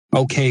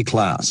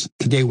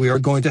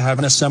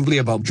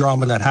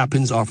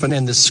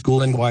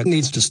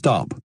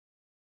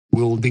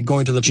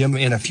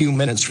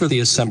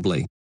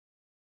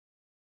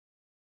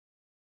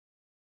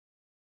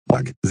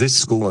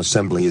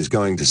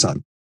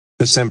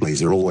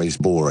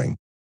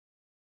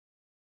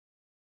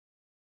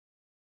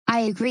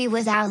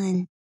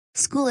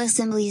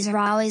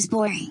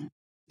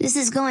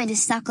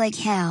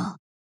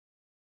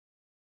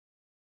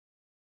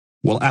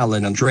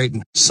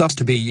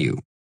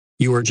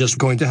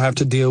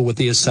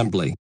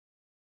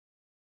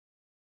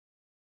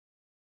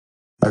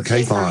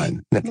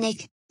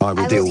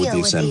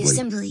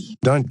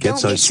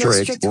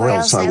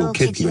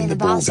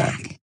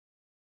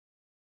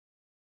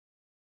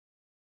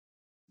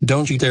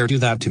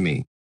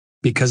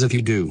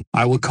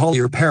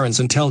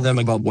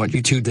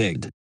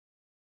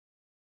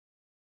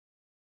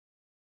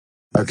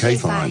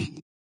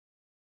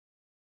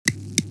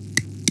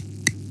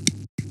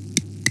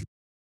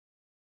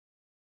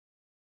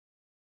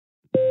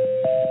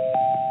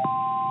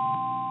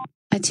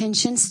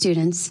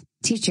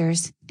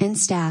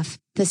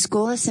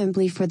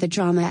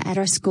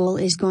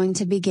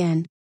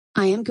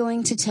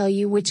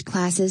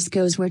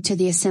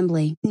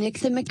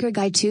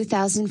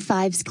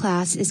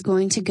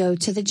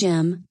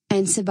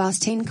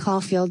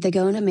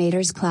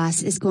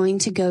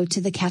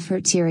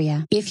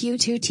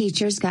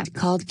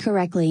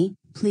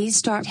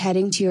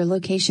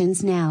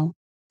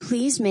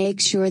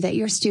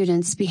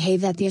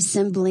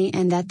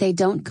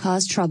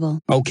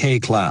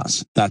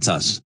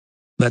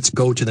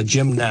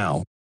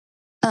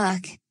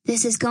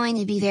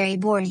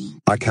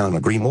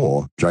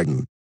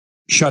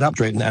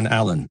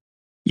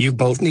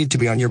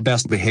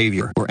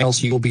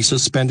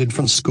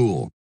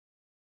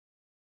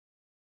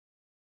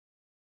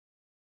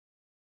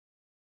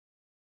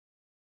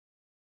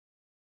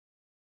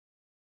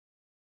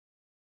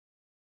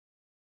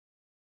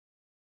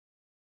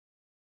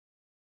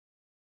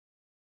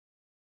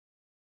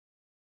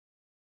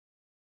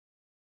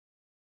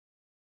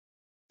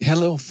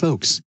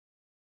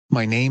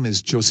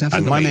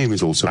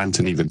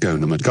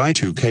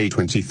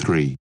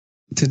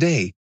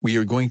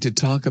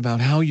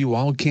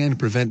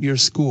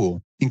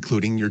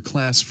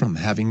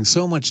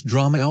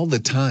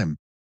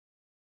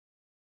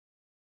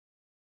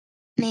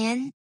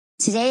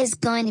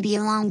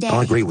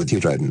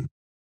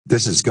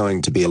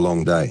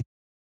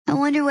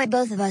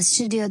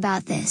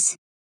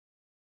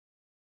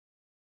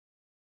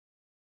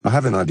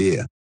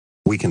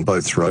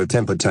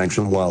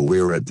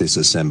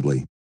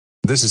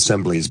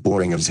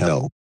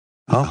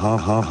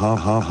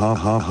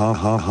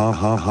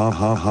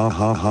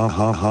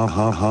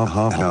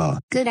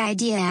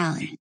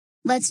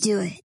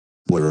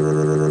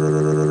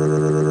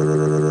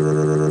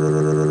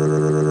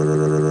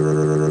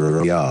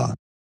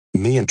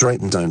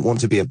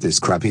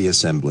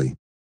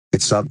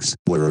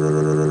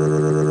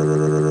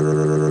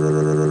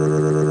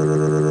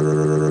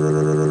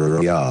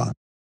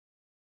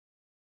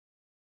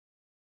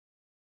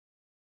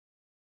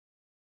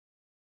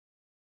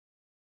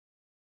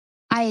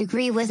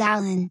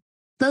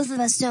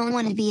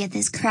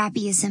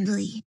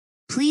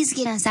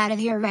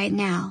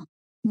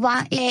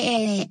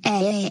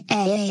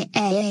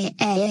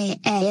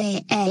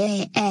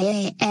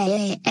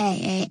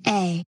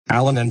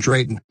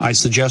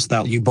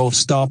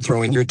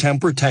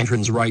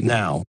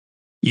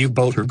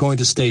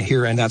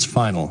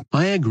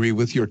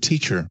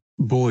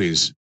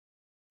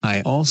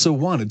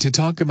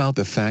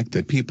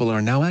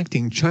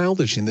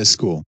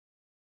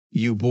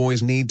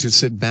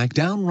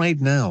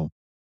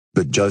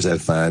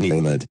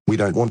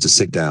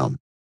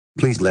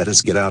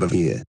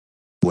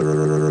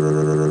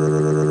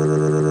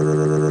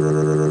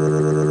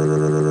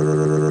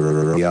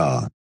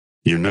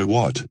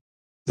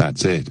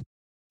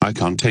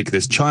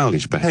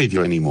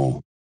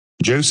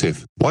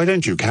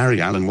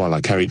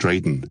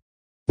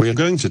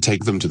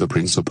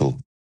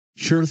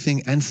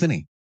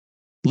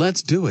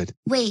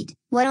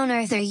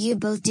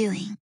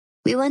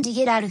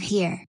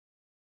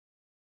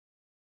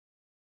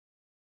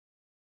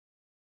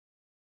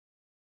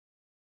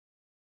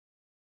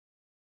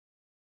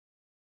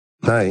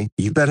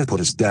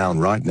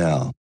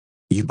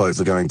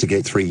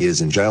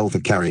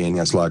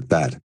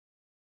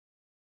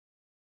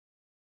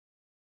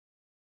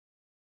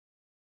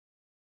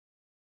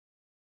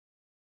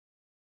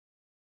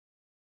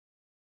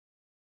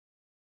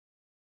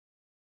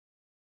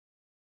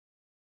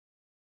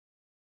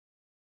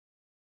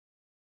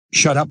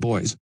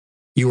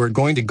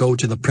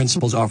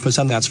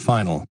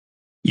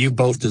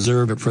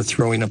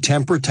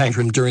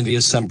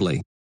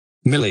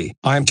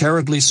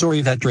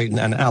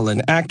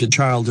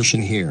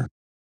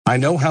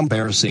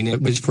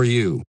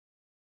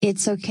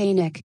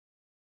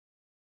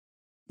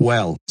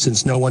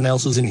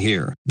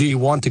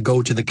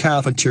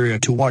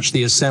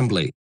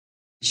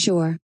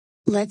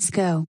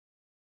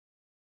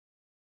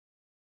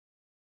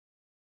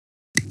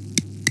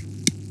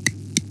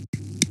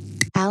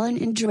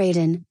Alan and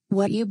Drayden,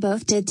 what you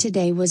both did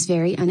today was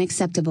very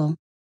unacceptable.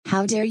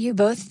 How dare you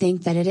both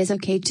think that it is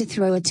okay to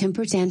throw a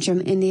temper tantrum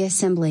in the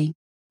assembly?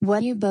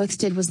 What you both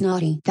did was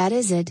naughty. That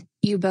is it,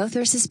 you both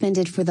are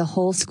suspended for the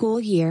whole school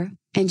year,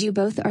 and you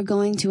both are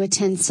going to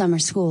attend summer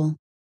school.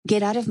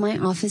 Get out of my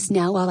office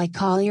now while I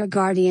call your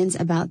guardians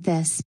about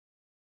this.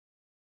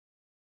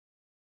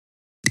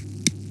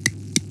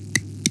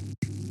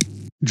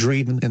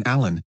 Drayden and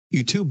Alan,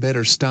 you two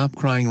better stop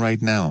crying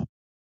right now.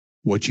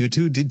 What you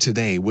two did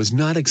today was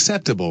not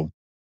acceptable.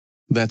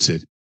 That's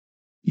it.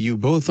 You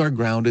both are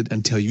grounded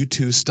until you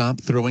two stop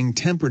throwing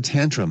temper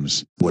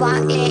tantrums.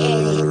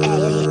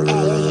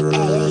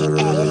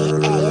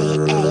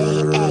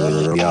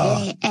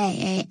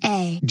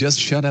 Just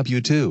shut up,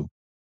 you two.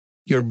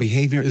 Your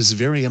behavior is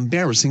very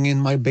embarrassing in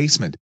my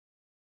basement.